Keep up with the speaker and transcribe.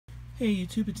Hey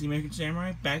YouTube, it's the American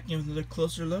Samurai, back again with another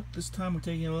closer look. This time we're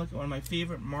taking a look at one of my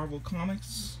favorite Marvel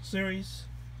Comics series,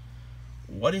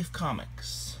 What If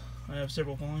Comics. I have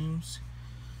several volumes.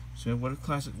 So we have What If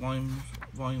Classic Volume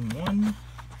 1,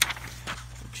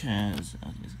 which has,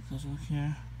 I'll get a closer look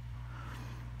here.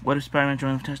 What if Spider-Man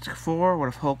joined the Fantastic Four? What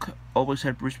if Hulk always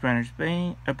had Bruce Banner's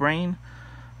brain? What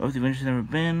if the Avengers had never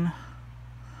been?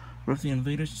 What if the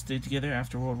Invaders stayed together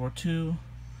after World War II?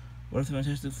 What if the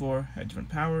Fantastic Four had different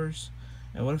powers?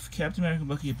 And what if Captain America and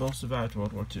Bucky both survived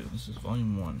World War II? This is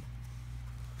Volume 1.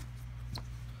 Then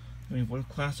we have What If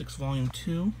Classics Volume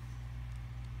 2.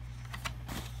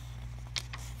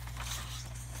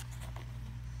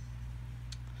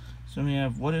 So we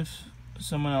have What If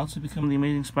Someone Else Had Become the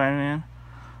Amazing Spider-Man?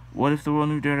 What if the world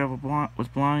knew Daredevil was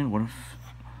blind? What if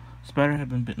Spider had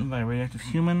been bitten by a radioactive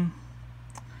human?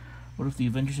 What if the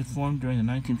Avengers had formed during the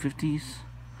 1950s?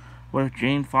 What if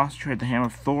Jane Foster had the hammer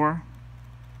of Thor?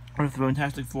 What if the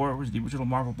Fantastic Four was the original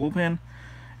Marvel bullpen?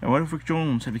 And what if Rick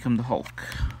Jones had become the Hulk?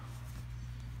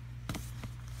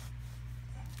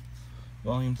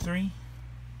 Volume 3.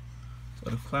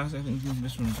 What if Classic? I think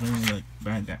this one was mainly like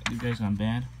bad guy. These guys gone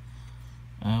bad.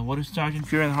 What if Sergeant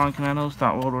Fury and the Harlan Commandos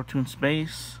thought World War II in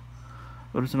space?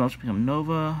 What if someone else would become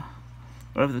Nova?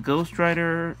 What if the Ghost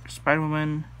Rider,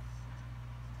 Spider-Woman,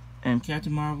 and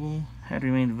Captain Marvel had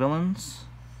remained villains?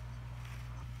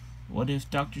 What if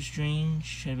Doctor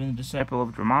Strange had been a disciple of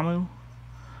Dormammu?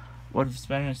 What if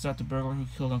Spider-Man stopped the burglar who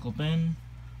killed Uncle Ben?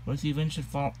 What if the Avengers had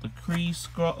fought the Kree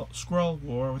Skrull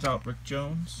War without Rick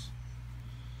Jones?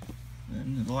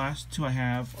 And the last two I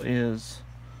have is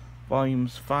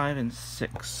Volumes 5 and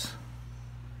 6.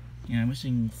 Yeah, I'm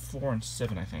missing 4 and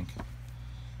 7, I think.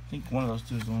 I think one of those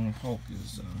two is the one where Hulk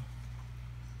is,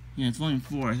 yeah, it's Volume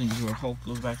 4, I think, is where Hulk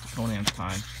goes back to Conan's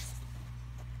time.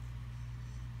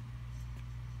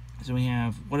 So we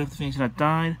have, what if the Phoenix had not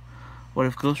died? What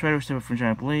if Ghost Rider was separate from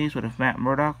Giant Blaze? What if Matt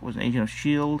Murdock was an agent of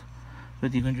S.H.I.E.L.D.? What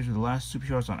if the Avengers were the last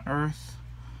superheroes on Earth?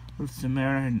 What if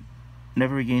Samara had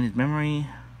never regained his memory?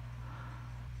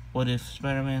 What if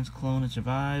Spider-Man's clone had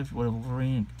survived? What if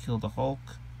Wolverine had killed the Hulk?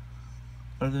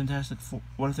 What if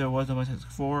there was no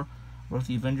Fantastic Four? What if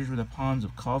the Avengers were the pawns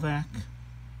of Kalvak?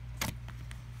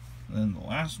 And then the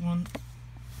last one,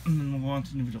 and then we'll go on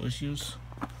to individual issues.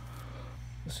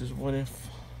 This is What If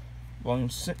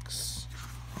Volume 6.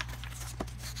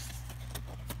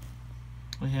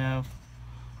 We have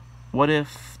what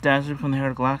if Dazzler from the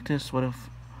Heart of Galactus? What if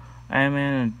Iron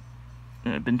Man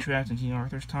had been trapped in King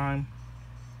Arthur's time?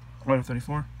 What if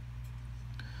 34?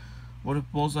 What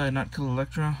if Bullseye had not killed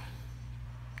Elektra?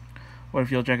 What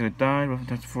if Yellow Jacket had died? What if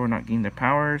Fantastic Four had not gained their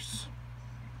powers?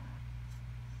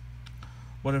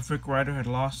 What if Rick Rider had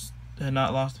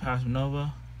not lost the powers of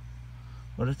Nova?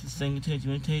 What if the Thing continued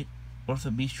to mutate? What if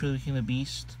the Beast truly became the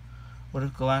Beast? What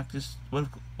if Galactus? What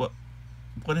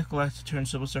if Galactus turned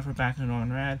Silver Surfer back into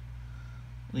Norman Rad?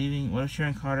 Leaving. What if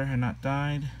Sharon Carter had not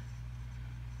died?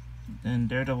 And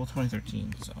Daredevil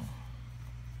 2013. So,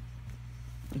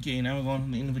 okay, now we're going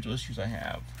on the individual issues I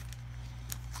have.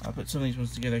 I'll put some of these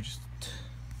ones together just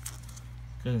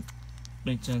because it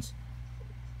makes sense.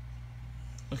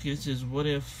 Okay, this is What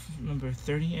If number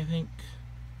 30, I think.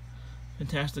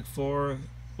 Fantastic Four.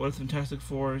 What if Fantastic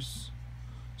Four's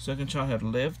second child had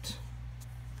lived?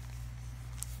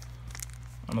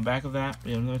 On the back of that,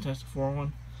 we have another Fantastic Four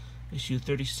one. Issue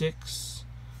 36.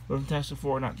 What if Fantastic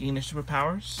Four not gain their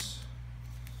superpowers?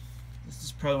 This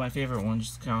is probably my favorite one,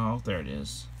 just kind of how out there it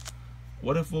is.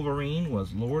 What if Wolverine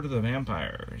was Lord of the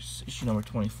Vampires? Issue number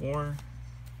 24.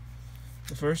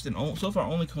 The first and so far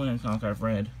only Conan comic I've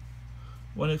read.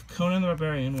 What if Conan the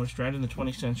Barbarian was stranded in the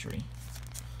 20th century?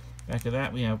 Back of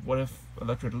that, we have What If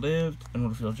Elektra had lived, and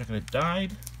What If Yellow Jacket had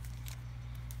died.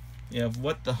 We have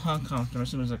What the Hunk Comics, I'm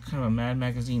assuming is a kind of a Mad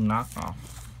Magazine knockoff.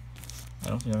 I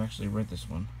don't think I've actually read this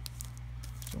one.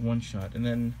 It's a one-shot. And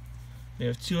then we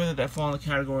have two other that fall in the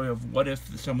category of What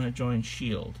If someone had joined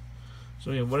S.H.I.E.L.D.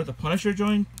 So we have What If the Punisher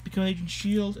become an agent of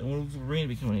S.H.I.E.L.D. and What If Wolverine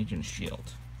become an agent of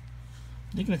S.H.I.E.L.D.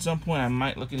 I'm thinking at some point I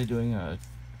might look into doing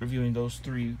reviewing those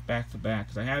three back to back,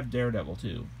 because I have Daredevil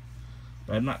too.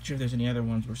 But I'm not sure if there's any other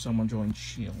ones where someone joined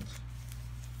S.H.I.E.L.D.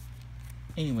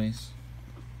 Anyways,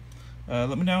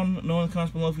 let me know in the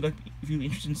comments below if you're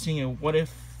interested in seeing a What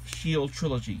If S.H.I.E.L.D.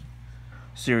 trilogy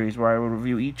series where I will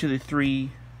review each of the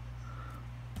three.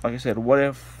 Like I said, what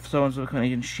if someone's become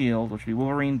Agent S.H.I.E.L.D., which would be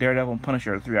Wolverine, Daredevil, and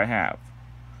Punisher, the three I have.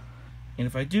 And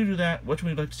if I do that, which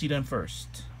one would you like to see done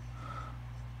first?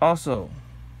 Also,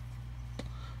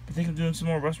 I think I'm doing some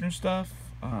more Western stuff.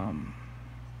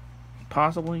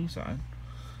 Possibly, so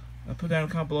I'll put down a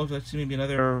comment below if you'd like to see maybe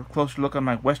another closer look on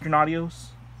my Western audios.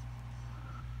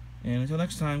 And until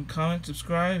next time, comment,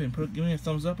 subscribe, and give me a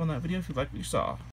thumbs up on that video if you like what you saw.